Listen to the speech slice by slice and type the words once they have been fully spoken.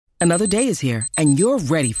Another day is here, and you're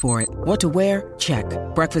ready for it. What to wear? Check.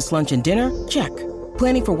 Breakfast, lunch, and dinner? Check.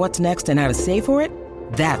 Planning for what's next and how to save for it?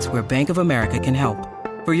 That's where Bank of America can help.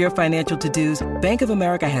 For your financial to-dos, Bank of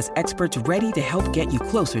America has experts ready to help get you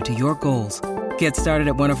closer to your goals. Get started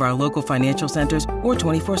at one of our local financial centers or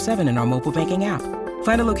 24/7 in our mobile banking app.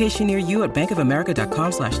 Find a location near you at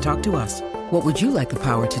bankofamerica.com/talktous. What would you like the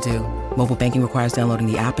power to do? Mobile banking requires downloading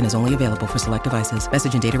the app and is only available for select devices.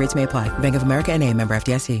 Message and data rates may apply. Bank of America N.A., member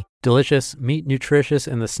FDIC. Delicious, meat nutritious,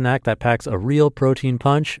 and the snack that packs a real protein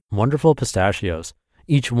punch, Wonderful Pistachios.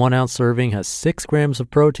 Each 1 ounce serving has 6 grams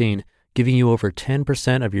of protein, giving you over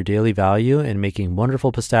 10% of your daily value and making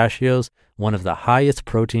Wonderful Pistachios one of the highest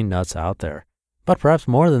protein nuts out there. But perhaps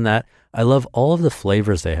more than that, I love all of the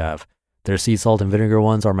flavors they have. Their sea salt and vinegar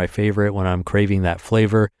ones are my favorite when I'm craving that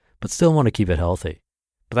flavor, but still want to keep it healthy.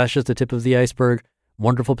 But that's just the tip of the iceberg.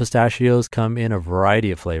 Wonderful Pistachios come in a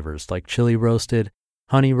variety of flavors like chili roasted,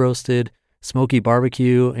 honey roasted, smoky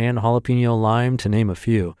barbecue, and jalapeno lime, to name a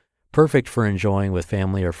few. Perfect for enjoying with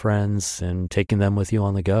family or friends and taking them with you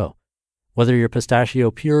on the go. Whether you're a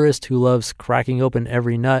pistachio purist who loves cracking open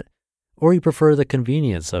every nut, or you prefer the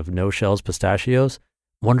convenience of no-shells pistachios,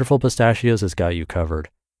 Wonderful Pistachios has got you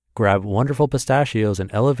covered. Grab Wonderful Pistachios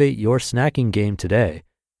and elevate your snacking game today.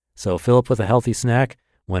 So fill up with a healthy snack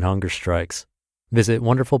when hunger strikes. Visit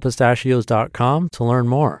wonderfulpistachios.com to learn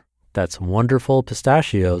more. That's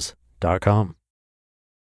wonderfulpistachios.com.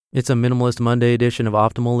 It's a Minimalist Monday edition of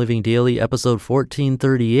Optimal Living Daily, episode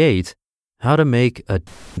 1438, How to Make a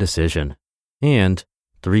Decision, and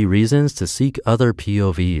 3 Reasons to Seek Other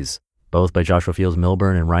POVs, both by Joshua Fields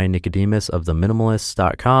Millburn and Ryan Nicodemus of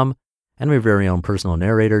theminimalists.com, and my very own personal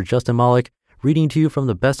narrator, Justin Malik, reading to you from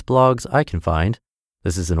the best blogs I can find.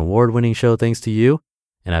 This is an award-winning show thanks to you,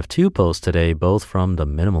 and I have 2 posts today, both from The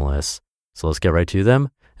Minimalists. So let's get right to them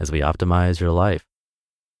as we optimize your life.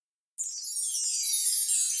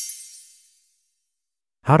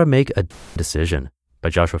 How to Make a Decision by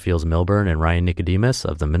Joshua Fields Millburn and Ryan Nicodemus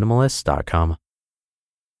of theminimalists.com.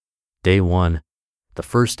 Day 1. The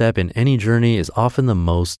first step in any journey is often the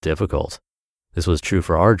most difficult. This was true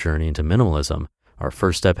for our journey into minimalism. Our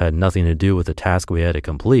first step had nothing to do with the task we had to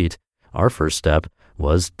complete. Our first step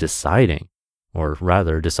was deciding, or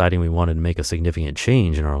rather deciding we wanted to make a significant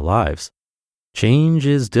change in our lives. Change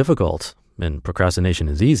is difficult, and procrastination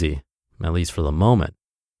is easy, at least for the moment.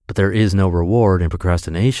 But there is no reward in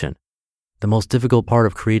procrastination. The most difficult part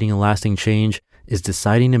of creating a lasting change is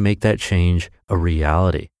deciding to make that change a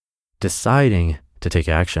reality, deciding to take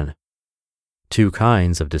action. 2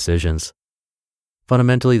 kinds of decisions.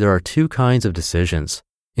 Fundamentally, there are 2 kinds of decisions,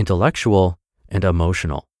 intellectual and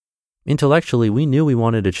emotional. Intellectually, we knew we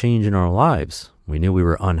wanted a change in our lives. We knew we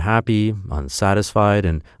were unhappy, unsatisfied,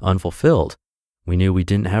 and unfulfilled. We knew we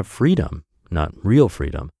didn't have freedom, not real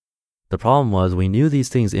freedom. The problem was we knew these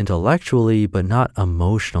things intellectually, but not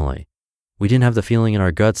emotionally. We didn't have the feeling in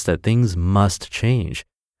our guts that things must change.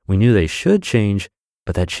 We knew they should change,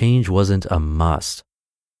 but that change wasn't a must.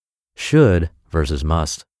 Should versus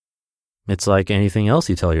must. It's like anything else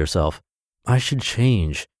you tell yourself. I should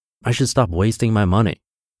change. I should stop wasting my money.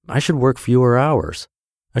 I should work fewer hours.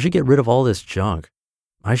 I should get rid of all this junk.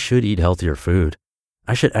 I should eat healthier food.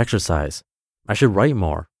 I should exercise. I should write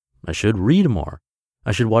more. I should read more.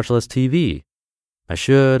 I should watch less TV. I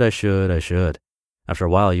should. After a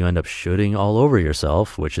while, you end up shoulding all over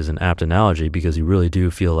yourself, which is an apt analogy because you really do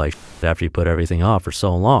feel like after you put everything off for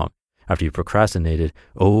so long, after you procrastinated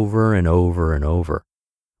over and over and over.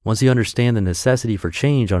 Once you understand the necessity for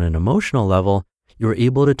change on an emotional level, you're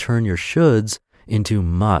able to turn your shoulds into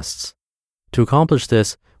musts. To accomplish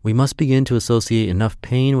this, we must begin to associate enough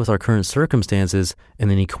pain with our current circumstances and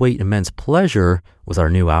then equate immense pleasure with our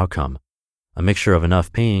new outcome. A mixture of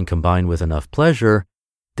enough pain combined with enough pleasure,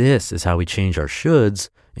 this is how we change our shoulds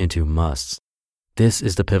into musts. This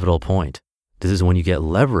is the pivotal point. This is when you get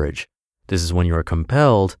leverage. This is when you are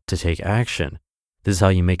compelled to take action. This is how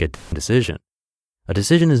you make a decision. A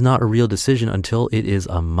decision is not a real decision until it is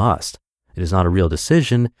a must. It is not a real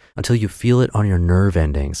decision until you feel it on your nerve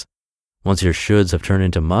endings. Once your shoulds have turned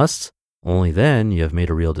into musts, only then you have made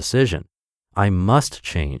a real decision. I must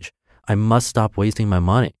change. I must stop wasting my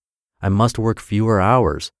money. I must work fewer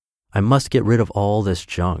hours. I must get rid of all this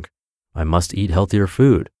junk. I must eat healthier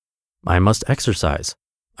food. I must exercise.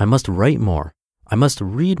 I must write more. I must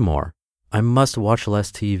read more. I must watch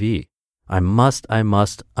less TV. I must.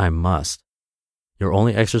 Your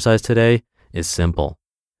only exercise today is simple.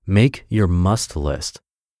 Make your must list.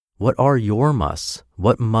 What are your musts?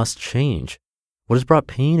 What must change? What has brought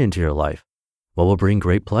pain into your life? What will bring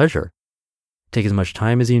great pleasure? Take as much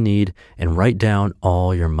time as you need and write down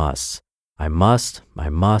all your musts. I must, I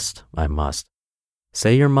must, I must.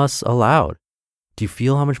 Say your musts aloud. Do you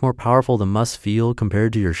feel how much more powerful the musts feel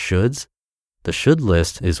compared to your shoulds? The should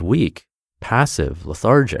list is weak, passive,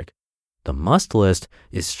 lethargic. The must list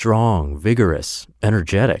is strong, vigorous,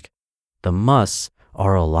 energetic. The musts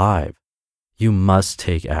are alive. You must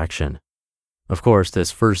take action. Of course, this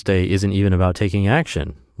first day isn't even about taking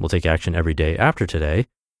action. We'll take action every day after today,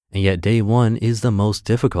 and yet day one is the most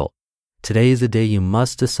difficult. Today is the day you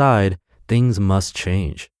must decide things must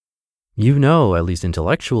change. You know, at least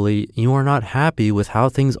intellectually, you are not happy with how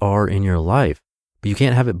things are in your life, but you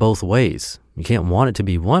can't have it both ways. You can't want it to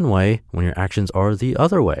be one way when your actions are the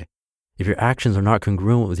other way. If your actions are not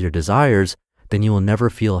congruent with your desires, then you will never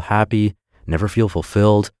feel happy, never feel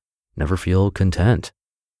fulfilled, never feel content.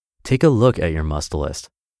 Take a look at your must list.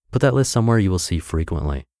 Put that list somewhere you will see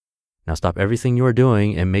frequently. Now stop everything you are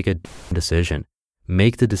doing and make a decision.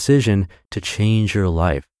 Make the decision to change your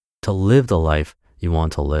life, to live the life you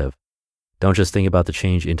want to live. Don't just think about the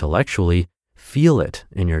change intellectually, feel it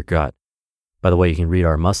in your gut. By the way, you can read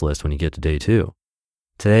our must list when you get to day 2.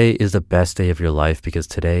 Today is the best day of your life because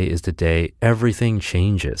today is the day everything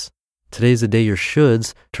changes. Today is the day your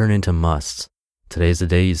shoulds turn into musts. Today is the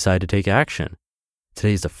day you decide to take action.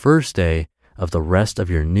 Today is the first day of the rest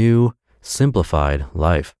of your new, simplified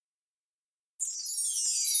life.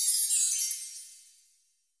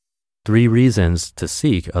 3 Reasons to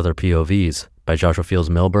Seek Other POVs by Joshua Fields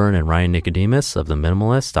Millburn and Ryan Nicodemus of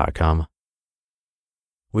theminimalist.com.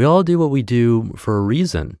 We all do what we do for a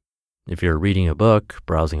reason. If you're reading a book,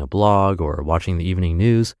 browsing a blog, or watching the evening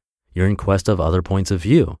news, you're in quest of other points of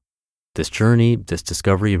view. This journey, this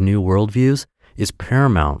discovery of new worldviews, is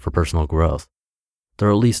paramount for personal growth. There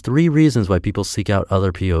are at least 3 reasons why people seek out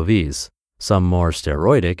other POVs, some more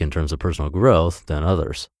steroidic in terms of personal growth than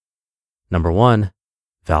others. Number 1,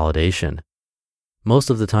 validation.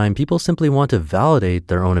 Most of the time, people simply want to validate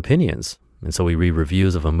their own opinions, and so we read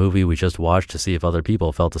reviews of a movie we just watched to see if other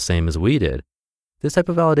people felt the same as we did. This type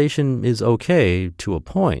of validation is okay to a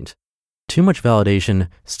point. Too much validation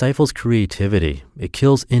stifles creativity. It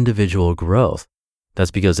kills individual growth.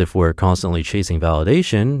 That's because if we're constantly chasing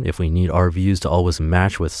validation, if we need our views to always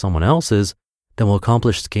match with someone else's, then we'll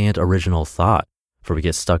accomplish scant original thought, for we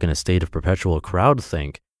get stuck in a state of perpetual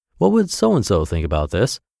crowdthink. What would so-and-so think about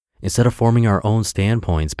this? Instead of forming our own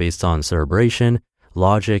standpoints based on cerebration,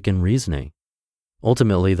 logic, and reasoning.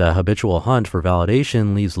 Ultimately, the habitual hunt for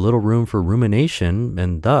validation leaves little room for rumination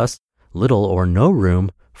and thus little or no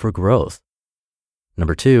room for growth.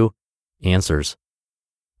 Number 2, answers.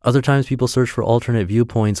 Other times people search for alternate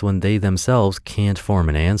viewpoints when they themselves can't form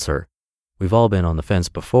an answer. We've all been on the fence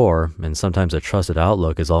before, and sometimes a trusted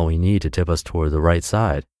outlook is all we need to tip us toward the right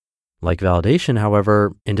side. Like validation,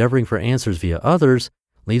 however, endeavoring for answers via others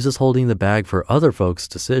leaves us holding the bag for other folks'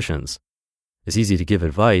 decisions. It's easy to give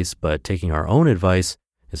advice, but taking our own advice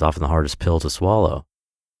is often the hardest pill to swallow.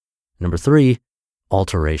 Number 3,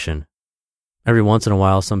 alteration. Every once in a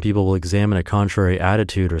while, some people will examine a contrary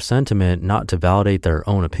attitude or sentiment not to validate their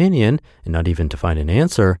own opinion and not even to find an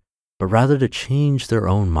answer, but rather to change their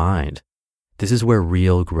own mind. This is where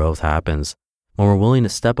real growth happens, when we're willing to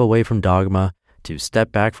step away from dogma, to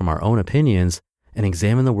step back from our own opinions and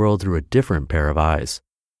examine the world through a different pair of eyes.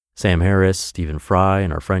 Sam Harris, Stephen Fry,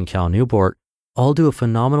 and our friend Cal Newport all do a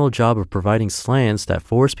phenomenal job of providing slants that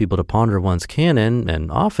force people to ponder one's canon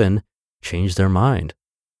and often change their mind.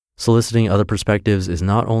 Soliciting other perspectives is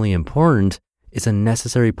not only important, it's a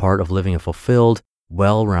necessary part of living a fulfilled,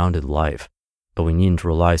 well-rounded life. But we needn't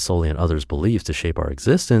rely solely on others' beliefs to shape our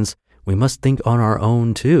existence. We must think on our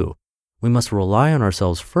own too. We must rely on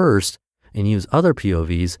ourselves first and use other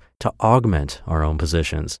POVs to augment our own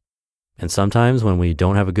positions. And sometimes when we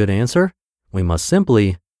don't have a good answer, we must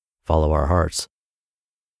simply follow our hearts.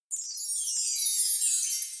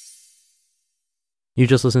 You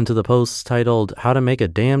just listened to the posts titled How to Make a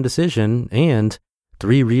Damn Decision and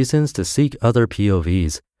 3 Reasons to Seek Other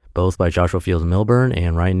POVs, both by Joshua Fields Millburn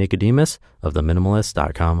and Ryan Nicodemus of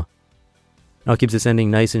theminimalist.com. I'll keep this ending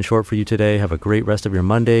nice and short for you today. Have a great rest of your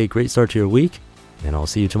Monday, great start to your week, and I'll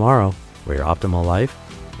see you tomorrow where your optimal life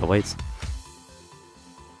awaits.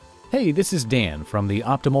 Hey, this is Dan from the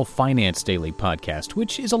Optimal Finance Daily podcast,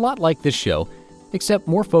 which is a lot like this show, except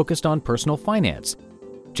more focused on personal finance.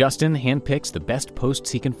 Justin handpicks the best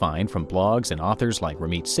posts he can find from blogs and authors like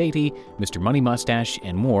Ramit Sethi, Mr. Money Mustache,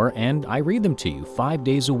 and more, and I read them to you 5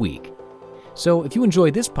 days a week. So if you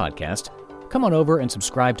enjoy this podcast, come on over and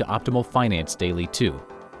subscribe to Optimal Finance Daily too.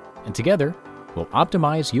 And together, we'll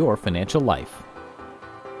optimize your financial life.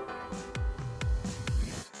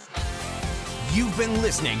 You've been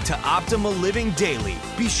listening to Optimal Living Daily.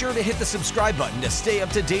 Be sure to hit the subscribe button to stay up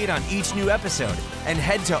to date on each new episode and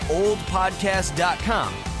head to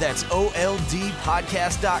oldpodcast.com. That's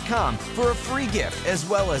OLDpodcast.com for a free gift as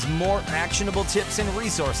well as more actionable tips and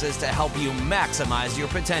resources to help you maximize your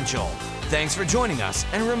potential. Thanks for joining us,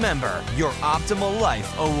 and remember, your optimal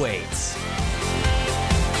life awaits.